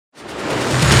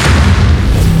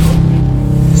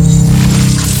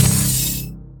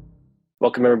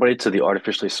Welcome, everybody, to the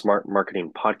Artificially Smart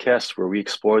Marketing Podcast, where we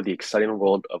explore the exciting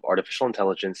world of artificial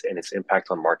intelligence and its impact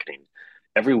on marketing.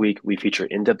 Every week, we feature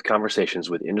in depth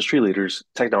conversations with industry leaders,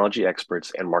 technology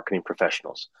experts, and marketing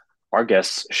professionals. Our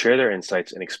guests share their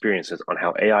insights and experiences on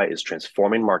how AI is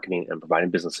transforming marketing and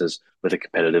providing businesses with a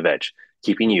competitive edge,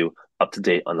 keeping you up to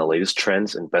date on the latest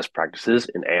trends and best practices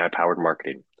in AI powered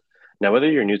marketing. Now, whether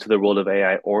you're new to the world of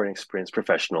AI or an experienced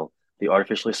professional, the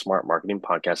Artificially Smart Marketing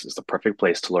Podcast is the perfect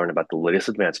place to learn about the latest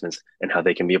advancements and how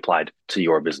they can be applied to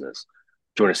your business.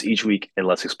 Join us each week and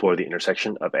let's explore the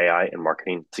intersection of AI and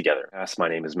marketing together. My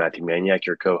name is Matthew Maniak,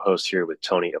 your co-host here with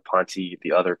Tony Aponte,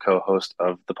 the other co-host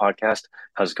of the podcast.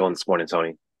 How's it going this morning,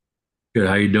 Tony? Good.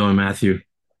 How you doing, Matthew?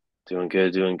 Doing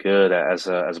good, doing good. As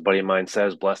a buddy of mine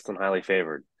says, blessed and highly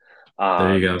favored.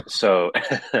 There you go. So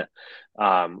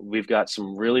we've got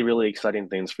some really, really exciting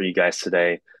things for you guys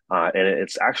today. And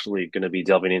it's actually going to be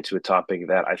delving into a topic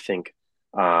that I think,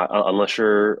 unless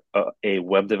you're a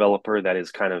web developer that is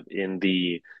kind of in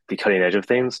the cutting edge of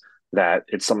things, that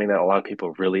it's something that a lot of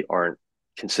people really aren't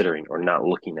considering or not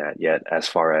looking at yet as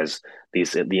far as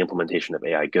the implementation of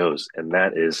AI goes, and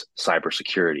that is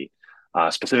cybersecurity,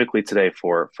 specifically today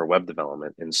for web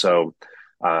development. And so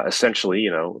essentially,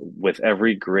 with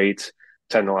every great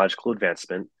technological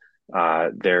advancement,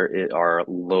 are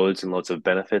loads and loads of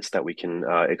benefits that we can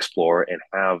explore and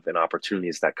have and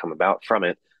opportunities that come about from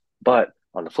it. But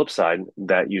on the flip side,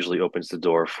 that usually opens the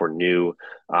door for new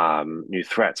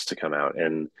threats to come out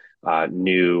and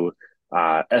new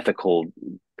ethical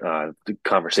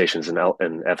conversations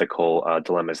and ethical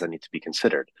dilemmas that need to be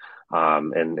considered.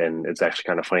 And it's actually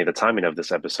kind of funny the timing of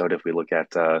this episode if we look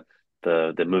at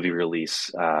the movie release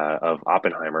of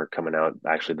Oppenheimer coming out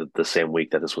actually the same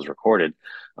week that this was recorded.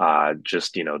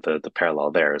 Just the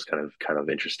parallel there is kind of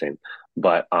interesting.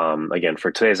 But again,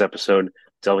 for today's episode,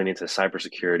 delving into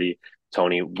cybersecurity,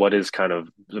 Tony, what has kind of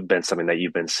been something that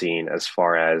you've been seeing as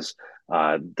far as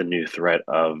the new threat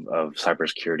of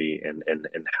cybersecurity and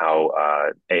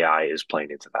how AI is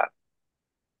playing into that?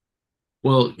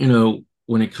 Well,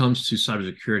 when it comes to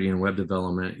cybersecurity and web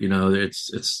development,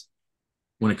 it's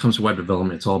when it comes to web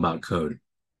development, it's all about code.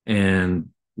 And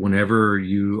whenever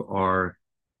you are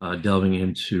delving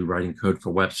into writing code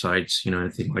for websites,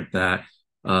 anything like that,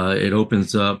 it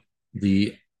opens up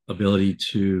the ability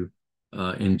to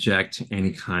inject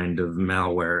any kind of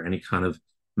malware, any kind of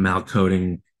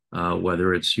malcoding,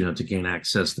 whether it's, to gain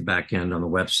access to the back end on the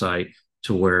website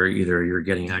to where either you're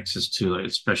getting access to,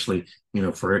 especially,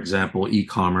 for example,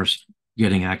 e-commerce,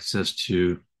 getting access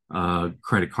to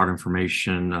credit card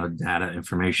information, data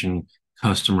information,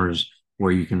 customers,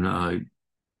 where you can,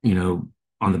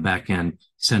 on the back end,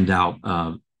 send out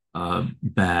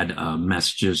bad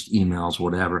messages, emails,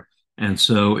 whatever. And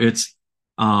so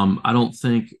I don't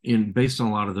think, based on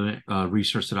a lot of the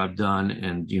research that I've done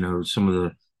and, some of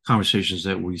the conversations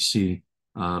that we see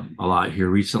a lot here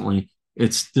recently,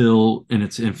 it's still in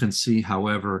its infancy.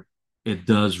 However, it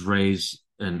does raise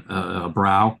a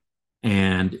brow,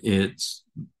 and it's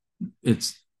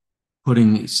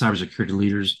putting cybersecurity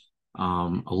leaders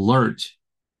alert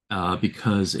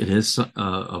because it is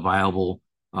a viable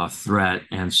threat.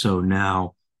 And so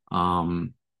now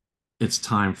it's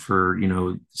time for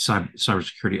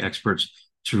cybersecurity experts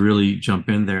to really jump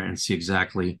in there and see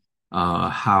exactly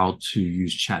how to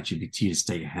use ChatGPT to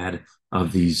stay ahead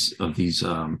of these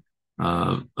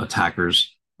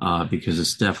attackers, because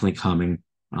it's definitely coming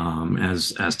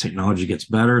as technology gets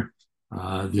better.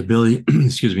 The ability,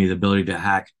 excuse me, the ability to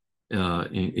hack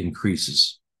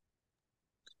increases.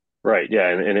 Right. Yeah.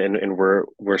 And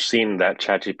we're seeing that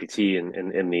ChatGPT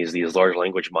and these large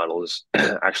language models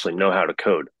actually know how to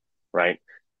code, right?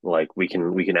 Like we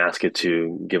can ask it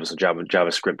to give us a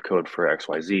JavaScript code for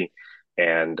XYZ.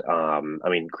 And I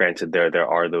mean, granted, there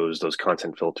are those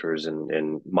content filters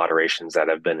and moderations that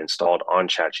have been installed on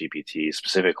ChatGPT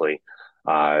specifically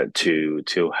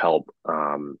to help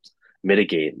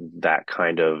mitigate that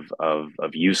kind of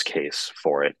use case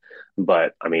for it.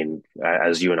 But I mean,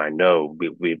 as you and I know,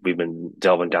 we've been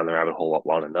delving down the rabbit hole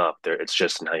long enough. There, it's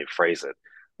just in how you phrase it.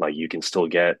 Like you can still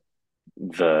get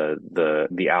the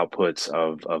outputs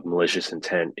of malicious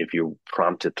intent if you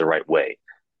prompt it the right way.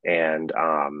 And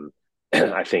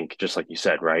I think just like you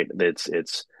said, right?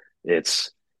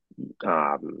 It's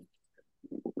um,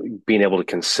 being able to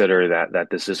consider that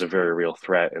this is a very real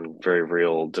threat and very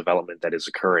real development that is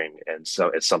occurring, and so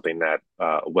it's something that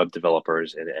web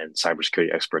developers and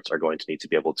cybersecurity experts are going to need to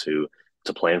be able to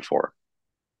plan for.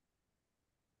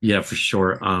 Yeah, for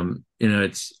sure.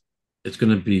 It's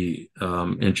going to be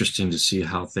interesting to see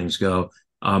how things go.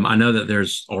 I know that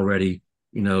there's already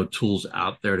tools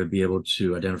out there to be able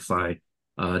to identify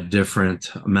different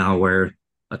malware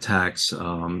attacks,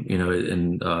 and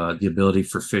the ability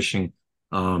for phishing.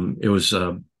 It was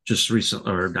just recent,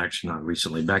 or actually not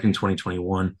recently, back in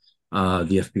 2021, the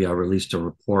FBI released a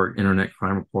report, Internet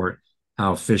Crime Report,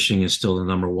 how phishing is still the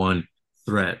number one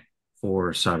threat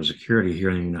for cybersecurity here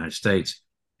in the United States.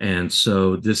 And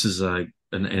so this is an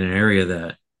area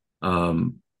that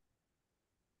um,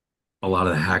 a lot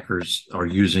of the hackers are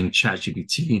using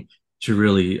ChatGPT to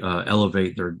really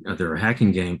elevate their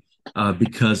hacking game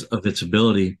because of its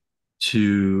ability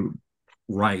to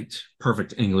write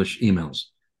perfect English emails.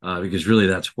 Because really,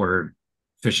 that's where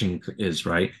phishing is,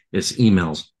 right? It's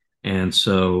emails, and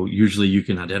so usually you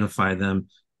can identify them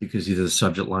because either the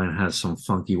subject line has some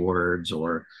funky words,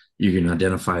 or you can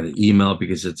identify the email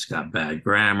because it's got bad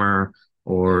grammar,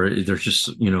 or there's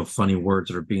just funny words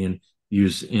that are being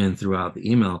used in throughout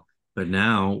the email. But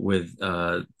now with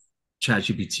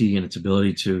ChatGPT and its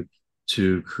ability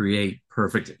to create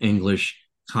perfect English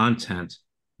content,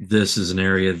 this is an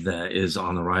area that is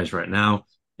on the rise right now,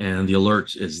 and the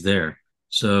alert is there.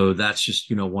 So that's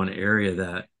just one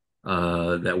area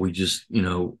that we just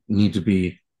need to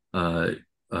be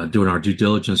doing our due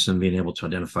diligence and being able to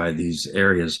identify these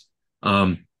areas.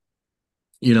 Um,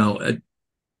 you know,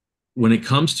 when it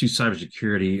comes to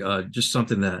cybersecurity, just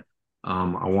something that I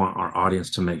want our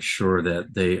audience to make sure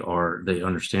that they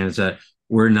understand is that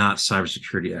we're not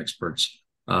cybersecurity experts,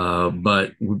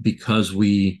 but because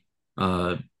we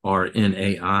are in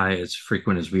AI as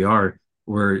frequent as we are,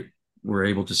 we're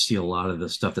able to see a lot of the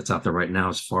stuff that's out there right now,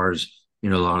 as far as a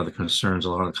lot of the concerns,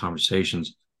 a lot of the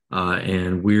conversations,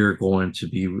 and we're going to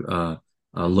be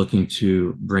looking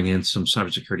to bring in some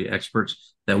cybersecurity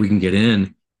experts that we can get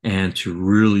in and to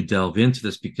really delve into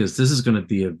this, because this is going to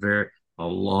be a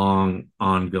long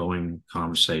ongoing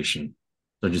conversation.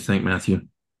 Don't you think, Matthew?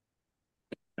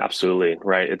 Absolutely,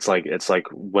 right. It's like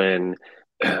when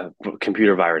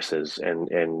computer viruses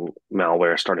and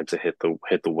malware started to hit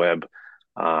the web,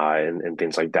 and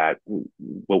things like that.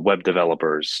 Well, web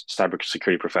developers,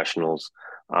 cybersecurity professionals,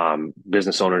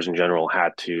 business owners in general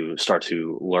had to start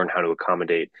to learn how to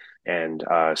accommodate and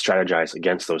strategize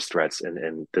against those threats.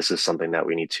 And this is something that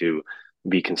we need to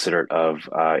be considerate of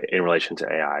in relation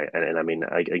to AI. And I mean,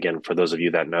 again, for those of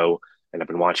you that know and have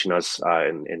been watching us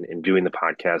and doing the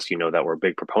podcast, you know that we're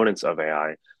big proponents of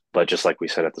AI. But just like we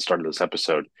said at the start of this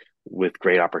episode, with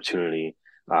great opportunity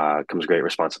comes great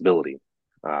responsibility.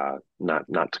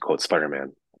 Not to quote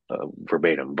Spider-Man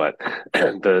verbatim, but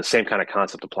the same kind of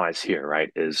concept applies here,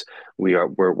 right? Is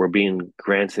we're being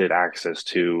granted access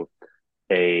to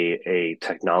a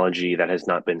technology that has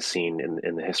not been seen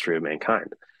in the history of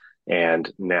mankind.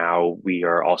 And now we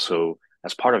are also,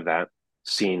 as part of that,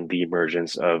 seeing the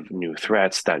emergence of new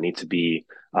threats that need to be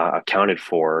accounted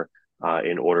for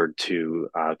in order to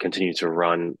continue to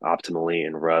run optimally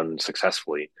and run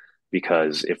successfully.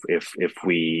 Because if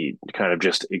we kind of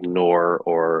just ignore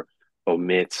or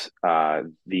omit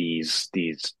these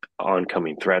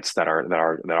oncoming threats that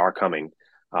are coming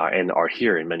and are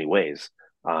here in many ways,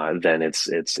 then it's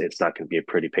not going to be a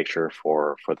pretty picture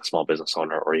for the small business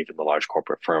owner or even the large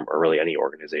corporate firm or really any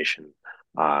organization.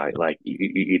 Like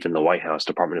even the White House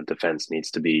Department of Defense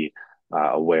needs to be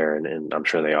aware, and I'm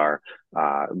sure they are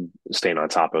uh, staying on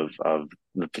top of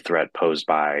the threat posed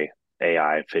by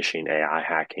AI phishing, AI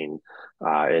hacking,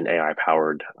 and AI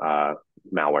powered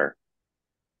malware.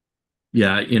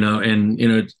 Yeah,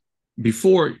 and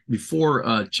before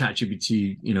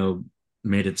ChatGPT,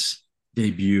 made its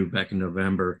debut back in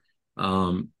November,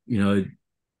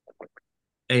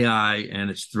 AI and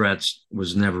its threats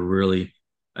was never really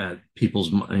at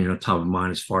people's top of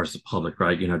mind as far as the public,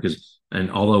 right? Because and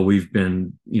although we've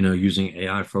been using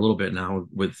AI for a little bit now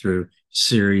with through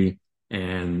Siri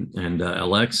and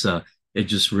Alexa, it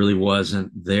just really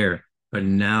wasn't there. But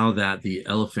now that the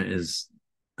elephant is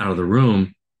out of the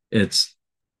room, it's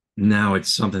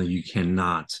it's something that you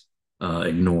cannot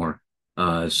ignore.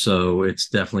 So it's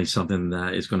definitely something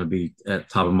that is going to be at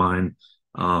top of mind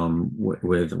with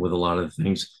a lot of the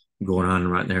things going on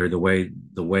right there. The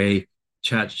way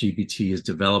ChatGPT is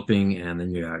developing, and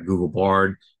then you got Google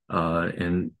Bard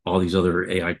and all these other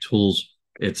AI tools.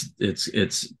 It's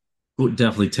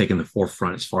definitely taking the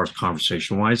forefront as far as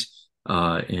conversation wise,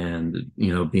 and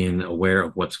being aware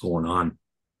of what's going on.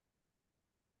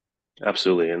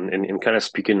 Absolutely. And kind of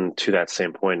speaking to that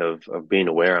same point of being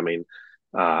aware, I mean,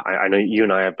 I know you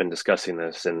and I have been discussing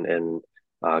this and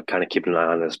kind of keeping an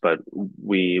eye on this, but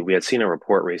we had seen a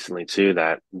report recently too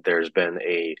that there's been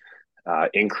a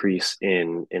increase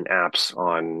in apps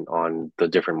on the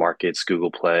different markets,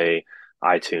 Google Play,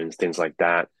 iTunes, things like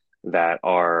that, that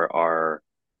are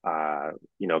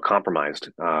compromised.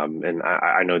 And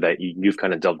I know that you've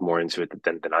kind of delved more into it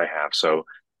than I have. So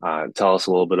tell us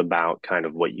a little bit about kind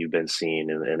of what you've been seeing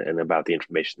and about the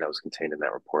information that was contained in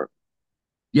that report.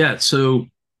 Yeah, so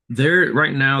there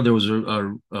right now there was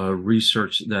a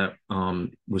research that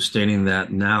was stating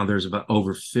that now there's about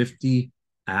over 50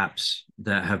 apps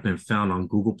that have been found on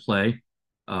Google Play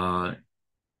uh,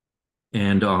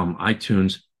 and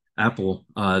iTunes, Apple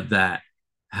that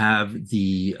have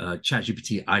the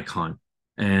ChatGPT icon,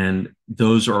 and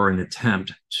those are an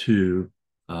attempt to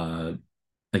uh,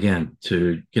 again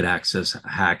to get access,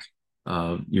 hack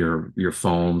your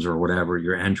phones or whatever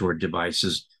your Android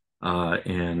devices,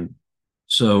 and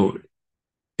so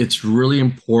it's really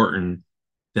important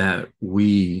that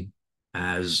we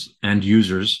as end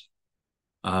users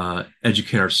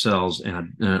educate ourselves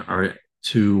and are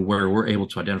to where we're able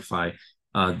to identify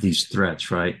these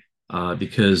threats, right?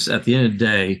 Because at the end of the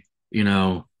day,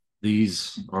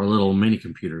 these are little mini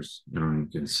computers. You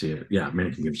can see it. Yeah,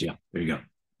 mini computers. Yeah, there you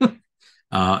go.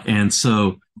 And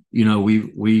so, we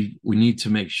need to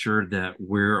make sure that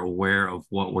we're aware of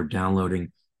what we're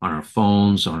downloading on our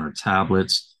phones, on our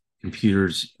tablets,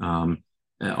 computers, all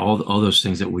those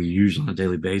things that we use on a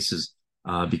daily basis.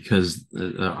 Because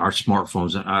our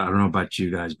smartphones, I don't know about you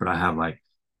guys, but I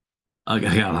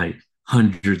got like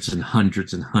hundreds and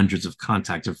hundreds and hundreds of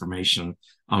contact information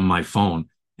on my phone,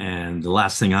 and the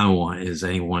last thing I want is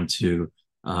anyone to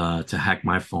hack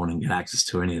my phone and get access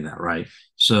to any of that, right?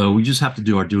 So we just have to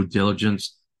do our due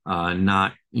diligence,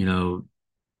 not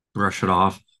brush it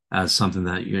off as something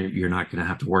that you're not going to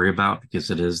have to worry about because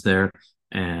it is there,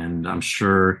 and I'm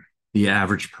sure the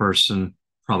average person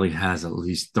probably has at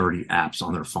least 30 apps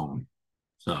on their phone.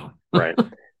 So Right.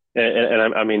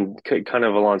 And I mean, kind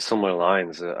of along similar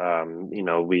lines,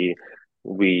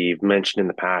 we've mentioned in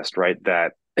the past, right,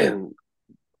 that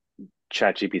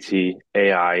ChatGPT,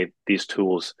 AI, these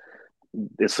tools,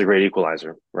 it's the great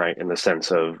equalizer, right? In the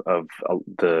sense of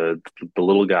the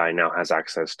little guy now has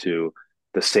access to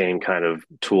the same kind of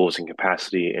tools and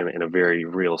capacity in a very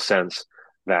real sense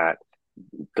that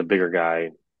the bigger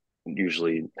guy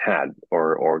usually had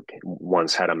or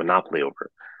once had a monopoly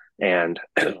over. And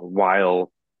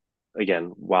while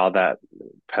while that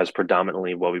has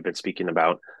predominantly what we've been speaking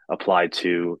about applied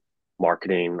to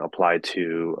marketing, applied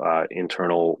to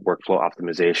internal workflow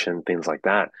optimization, things like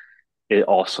that, it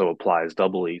also applies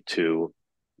doubly to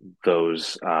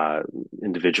those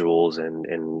individuals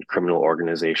and criminal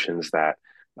organizations that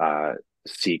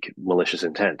seek malicious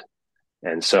intent.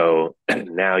 And so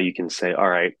now you can say, all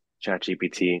right,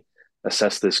 ChatGPT,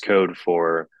 assess this code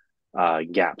for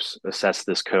gaps, assess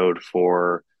this code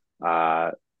for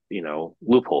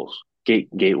loopholes,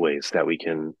 gateways that we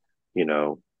can, you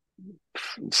know,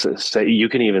 say you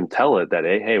can even tell it that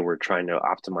hey, we're trying to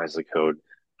optimize the code,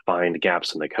 find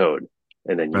gaps in the code,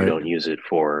 and then you right. don't use it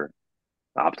for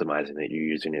optimizing it. You're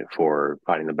using it for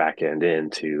putting the back end in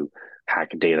to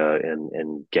hack data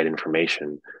and get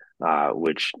information,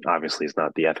 which obviously is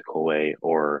not the ethical way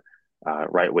or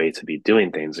right way to be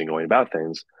doing things and going about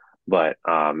things. But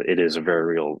it is a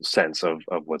very real sense of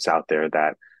what's out there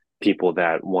that people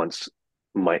that once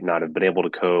might not have been able to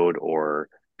code or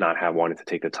not have wanted to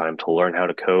take the time to learn how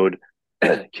to code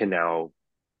can now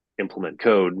implement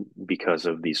code because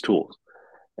of these tools.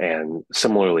 And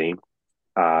similarly,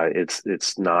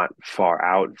 it's not far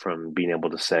out from being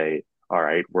able to say, all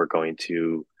right, we're going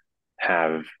to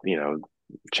have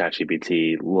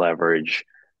ChatGPT leverage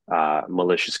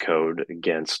malicious code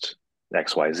against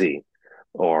XYZ,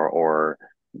 or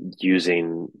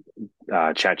using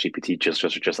ChatGPT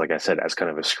just like I said as kind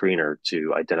of a screener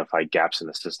to identify gaps in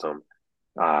the system,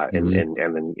 Mhm.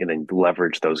 and then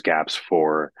leverage those gaps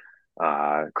for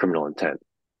criminal intent.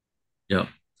 Yeah.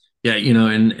 Yeah,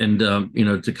 and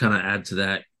to kind of add to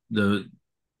that, the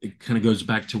it kind of goes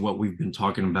back to what we've been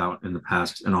talking about in the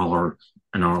past in all our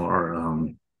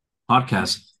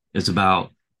podcasts is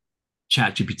about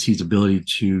ChatGPT's ability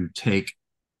to take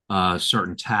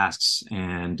certain tasks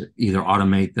and either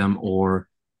automate them or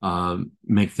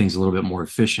make things a little bit more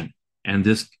efficient. And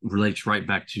this relates right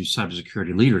back to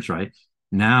cybersecurity leaders, right?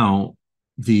 Now,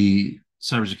 the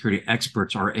cybersecurity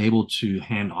experts are able to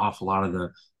hand off a lot of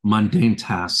the mundane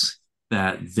tasks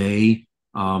that they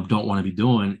don't want to be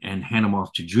doing and hand them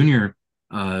off to junior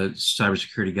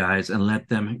cybersecurity guys and let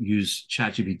them use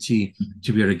ChatGPT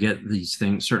to be able to get these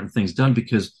things, certain things done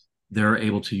because they're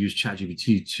able to use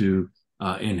ChatGPT to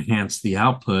enhance the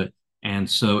output. And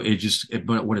so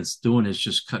but what it's doing is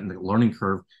just cutting the learning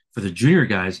curve for the junior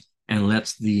guys and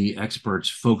lets the experts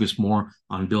focus more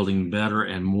on building better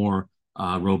and more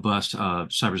robust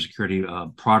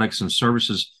cybersecurity products and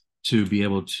services to be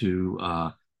able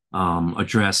to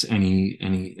address any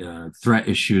threat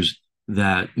issues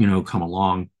that come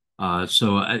along.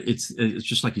 It's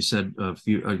just like you said a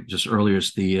few just earlier.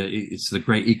 It's the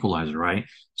great equalizer, right?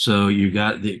 So you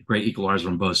got the great equalizer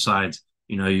on both sides.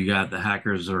 You got the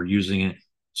hackers that are using it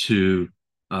to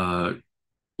uh,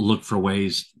 look for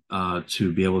ways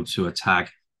to be able to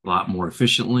attack a lot more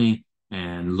efficiently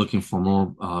and looking for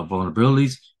more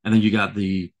vulnerabilities. And then you got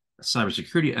the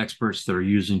cybersecurity experts that are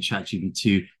using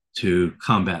ChatGPT to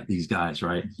combat these guys,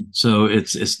 right? So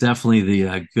it's definitely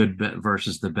the good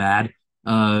versus the bad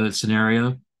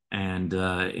scenario,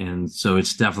 and so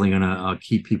it's definitely going to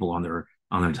keep people on their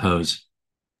toes.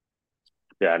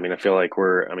 Yeah, I mean, I feel like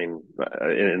I mean,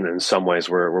 in some ways,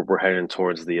 we're heading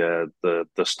towards the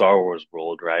Star Wars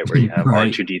world, right? Where you have Right.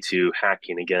 R2D2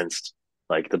 hacking against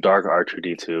like the dark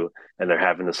R2D2, and they're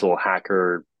having this little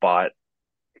hacker bot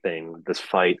thing, this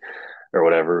fight or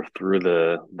whatever through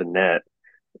the net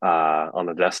on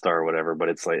the Death Star or whatever. But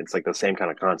it's like the same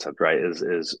kind of concept, right?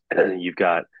 Is you've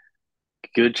got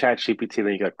good chat GPT,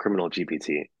 then you got criminal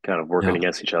GPT kind of working Yeah.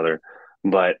 against each other.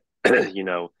 But you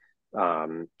know,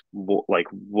 like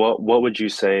what would you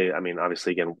say? I mean,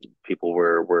 obviously, again, people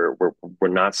we're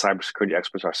not cybersecurity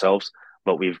experts ourselves,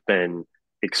 but we've been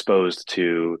exposed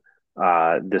to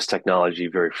this technology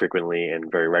very frequently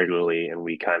and very regularly, and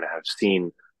we kind of have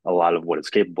seen a lot of what it's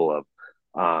capable of.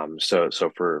 So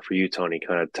for you, Tony,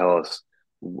 kind of tell us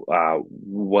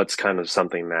what's kind of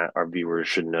something that our viewers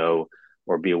should know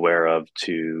or be aware of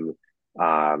to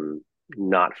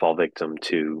not fall victim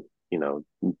to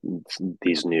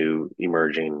these new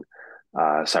emerging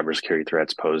cybersecurity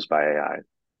threats posed by AI.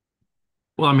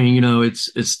 Well, I mean, it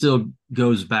still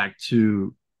goes back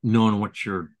to knowing what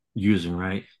you're using,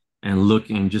 right? And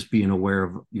looking and just being aware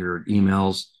of your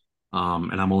emails.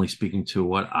 And I'm only speaking to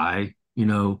what uh,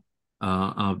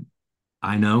 uh,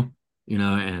 I know,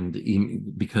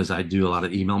 and because I do a lot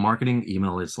of email marketing.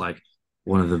 Email is like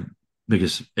one of the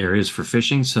biggest areas for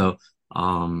phishing. So,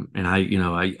 and I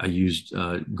used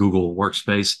Google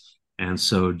Workspace, and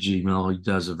so Gmail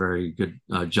does a very good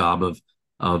job of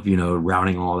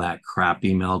routing all that crap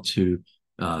email to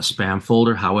spam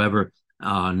folder. However,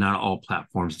 not all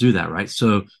platforms do that, right?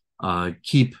 So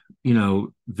keep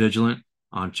vigilant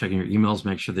on checking your emails.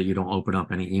 Make sure that you don't open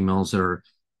up any emails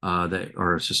that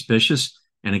are suspicious.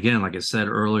 And again, like I said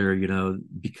earlier,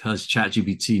 because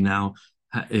ChatGPT now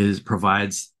is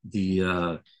provides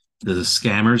the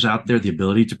scammers out there the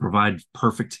ability to provide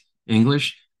perfect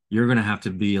English, you're going to have to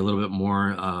be a little bit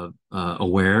more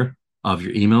aware of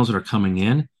your emails that are coming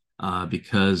in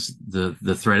because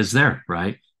the threat is there,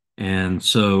 right? And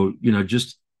so,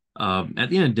 just at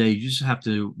the end of the day, you just have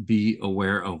to be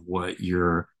aware of what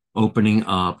you're opening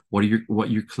up, what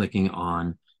you're clicking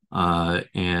on,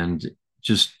 and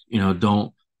just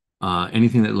don't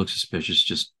anything that looks suspicious,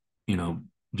 just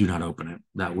do not open it.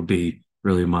 That would be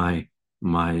really my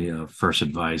first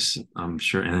advice. I'm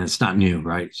sure, and it's not new,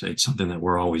 right? So it's something that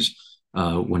we're always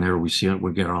whenever we see it,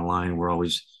 we get online, we're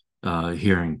always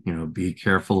hearing, be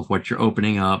careful of what you're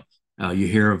opening up. You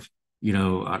hear of,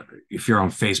 if you're on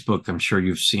Facebook, I'm sure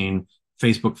you've seen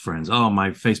Facebook friends. Oh,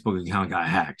 my Facebook account got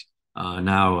hacked.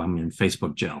 Now I'm in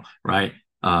Facebook jail, right?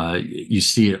 You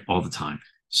see it all the time.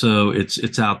 So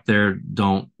it's out there.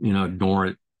 Don't ignore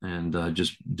it and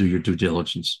just do your due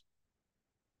diligence.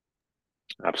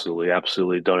 Absolutely,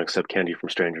 absolutely. Don't accept candy from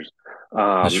strangers.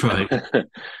 That's right.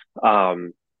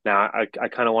 Now, I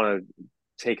kind of want to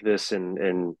take this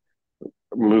and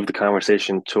move the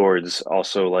conversation towards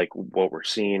also like what we're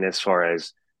seeing as far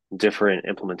as different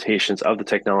implementations of the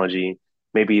technology,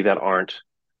 maybe that aren't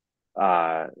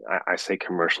I say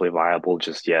commercially viable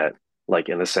just yet, like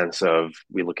in the sense of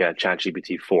we look at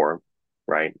ChatGPT 4,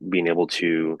 right? Being able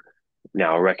to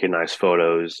now recognize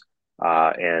photos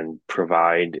and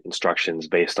provide instructions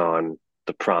based on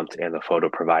the prompt and the photo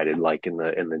provided, like in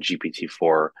the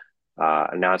GPT-4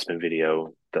 announcement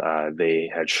video, they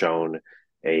had shown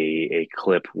a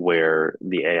clip where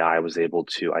the AI was able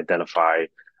to identify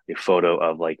a photo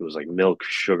of like it was like milk,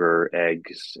 sugar,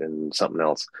 eggs, and something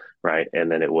else, right? And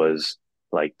then it was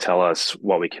like, tell us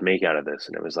what we can make out of this,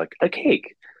 and it was like a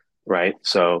cake, right?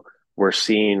 So we're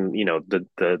seeing,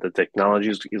 the technology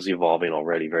is evolving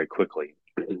already very quickly.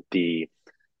 The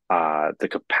the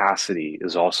capacity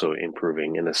is also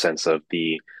improving in the sense of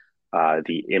the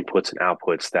inputs and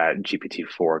outputs that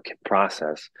GPT-4 can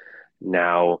process.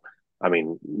 Now, I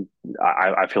mean,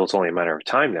 I feel it's only a matter of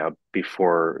time now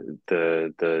before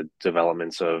the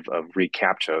developments of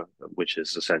reCAPTCHA, which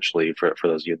is essentially for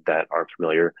those of you that aren't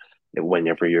familiar,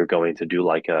 whenever you're going to do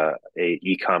like a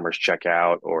e-commerce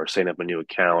checkout or setting up a new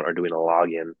account or doing a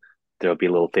login, there'll be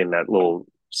a little thing, that little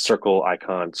circle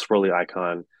icon, swirly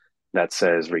icon that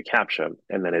says reCAPTCHA,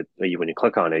 and then when you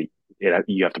click on it,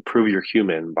 you have to prove you're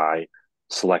human by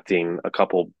selecting a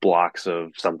couple blocks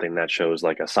of something that shows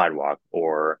like a sidewalk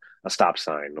or a stop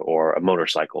sign or a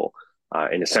motorcycle.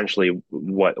 And essentially,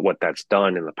 what that's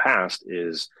done in the past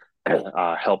is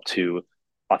help to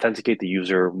authenticate the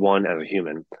user, one, as a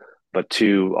human, but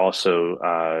two, also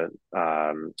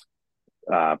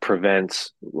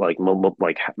prevents like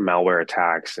malware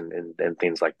attacks and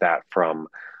things like that from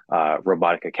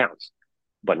robotic accounts.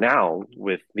 But now,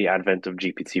 with the advent of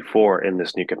GPT-4 in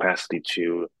this new capacity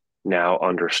to now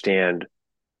understand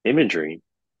imagery,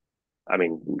 I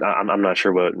mean, I'm not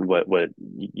sure what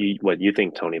you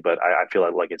think, Tony, but I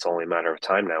feel like it's only a matter of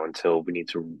time now until we need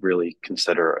to really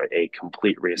consider a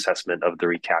complete reassessment of the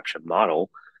reCAPTCHA model,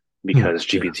 Hmm.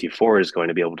 because Yeah. GPT-4 is going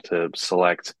to be able to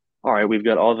select, all right, we've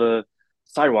got all the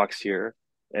sidewalks here,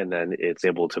 and then it's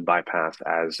able to bypass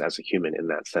as a human in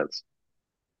that sense.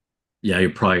 Yeah, they're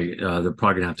probably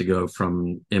gonna have to go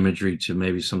from imagery to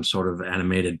maybe some sort of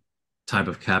animated type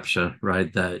of captcha,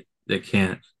 right? That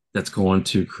can't that's going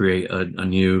to create a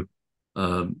new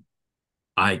uh,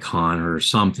 icon or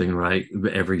something, right?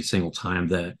 Every single time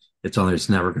that it's on there, it's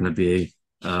never going to be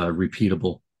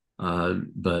repeatable.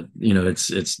 But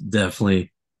it's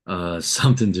definitely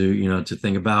something to to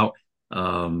think about,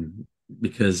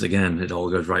 because again, it all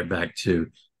goes right back to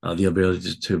the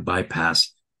ability to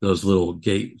bypass those little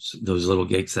gates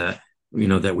that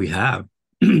that we have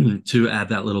to add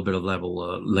that little bit of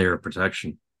level layer of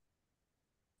protection.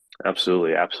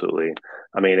 Absolutely, absolutely.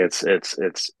 I mean, it's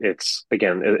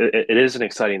again, it is an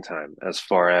exciting time as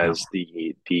far Yeah, as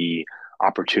the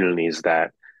opportunities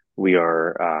that we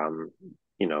are,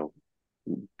 you know,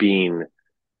 being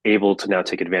able to now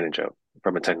take advantage of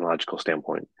from a technological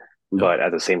standpoint. yeah, But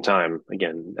at the same time,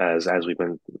 again, as we've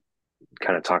been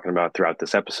kind of talking about throughout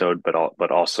this episode,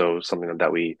 but also something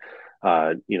that we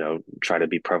try to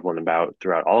be prevalent about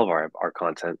throughout all of our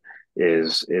content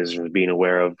is being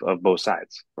aware of both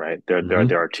sides, right? There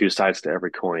hmm, are two sides to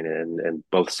every coin, and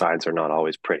both sides are not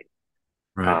always pretty.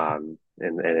 right,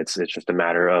 And it's just a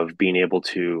matter of being able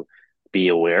to be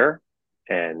aware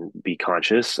and be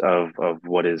conscious of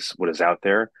what is out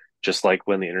there. Just like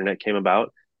when the internet came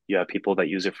about, you have people that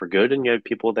use it for good, and you have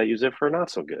people that use it for not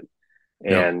so good.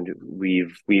 yeah, And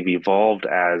we've evolved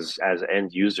as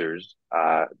end users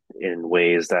in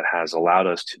ways that has allowed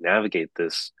us to navigate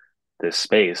this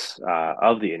space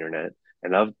of the internet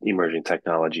and of emerging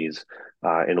technologies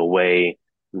in a way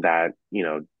that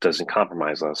doesn't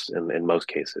compromise us in most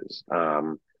cases.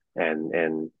 And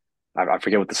I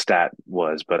forget what the stat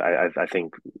was, but I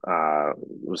think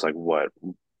it was like what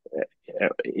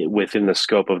within the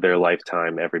scope of their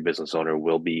lifetime, every business owner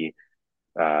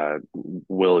uh,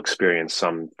 will experience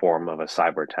some form of a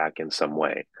cyber attack in some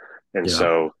way. And yeah,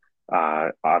 so,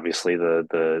 obviously,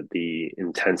 the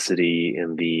intensity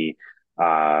and the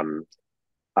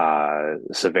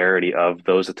severity of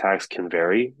those attacks can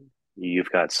vary. You've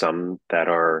got some that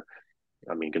are,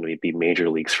 I mean, going to be major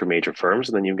leaks for major firms,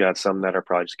 and then you've got some that are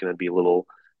probably just going to be a little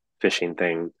phishing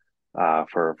thing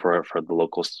for the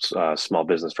local small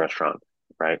business restaurant,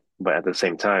 right? But at the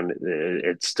same time,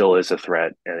 it still is a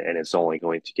threat, and it's only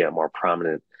going to get more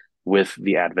prominent with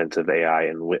the advent of AI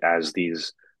and as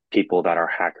these people that are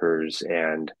hackers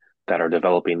and that are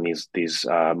developing these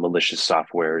malicious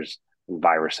softwares and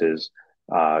viruses.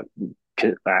 Uh,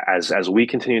 as we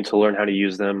continue to learn how to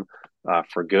use them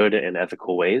for good and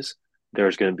ethical ways,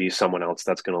 there's going to be someone else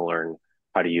that's going to learn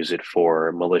how to use it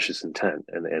for malicious intent.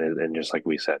 And just like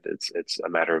we said, it's a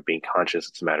matter of being conscious,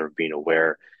 it's a matter of being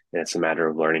aware, and it's a matter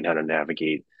of learning how to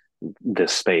navigate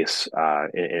this space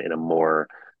in a more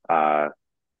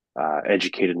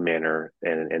educated manner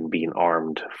and being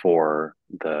armed for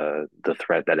the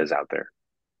threat that is out there.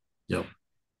 yep,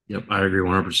 yep. I agree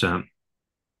 100%.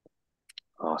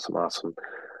 Awesome, awesome.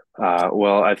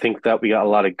 Well, I think that we got a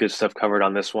lot of good stuff covered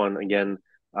on this one. Again,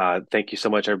 thank you so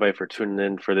much, everybody, for tuning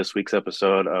in for this week's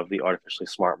episode of the Artificially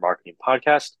Smart Marketing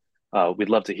Podcast. We'd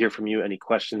love to hear from you. Any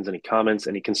questions, any comments,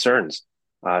 any concerns,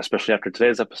 especially after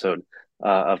today's episode,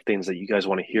 of things that you guys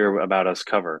want to hear about us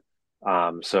cover.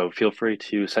 So feel free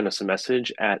to send us a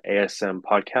message at ASM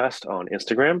Podcast on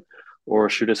Instagram, or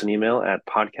shoot us an email at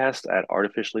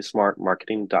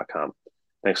podcast@artificiallysmartmarketing.com.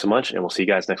 Thanks so much, and we'll see you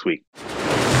guys next week.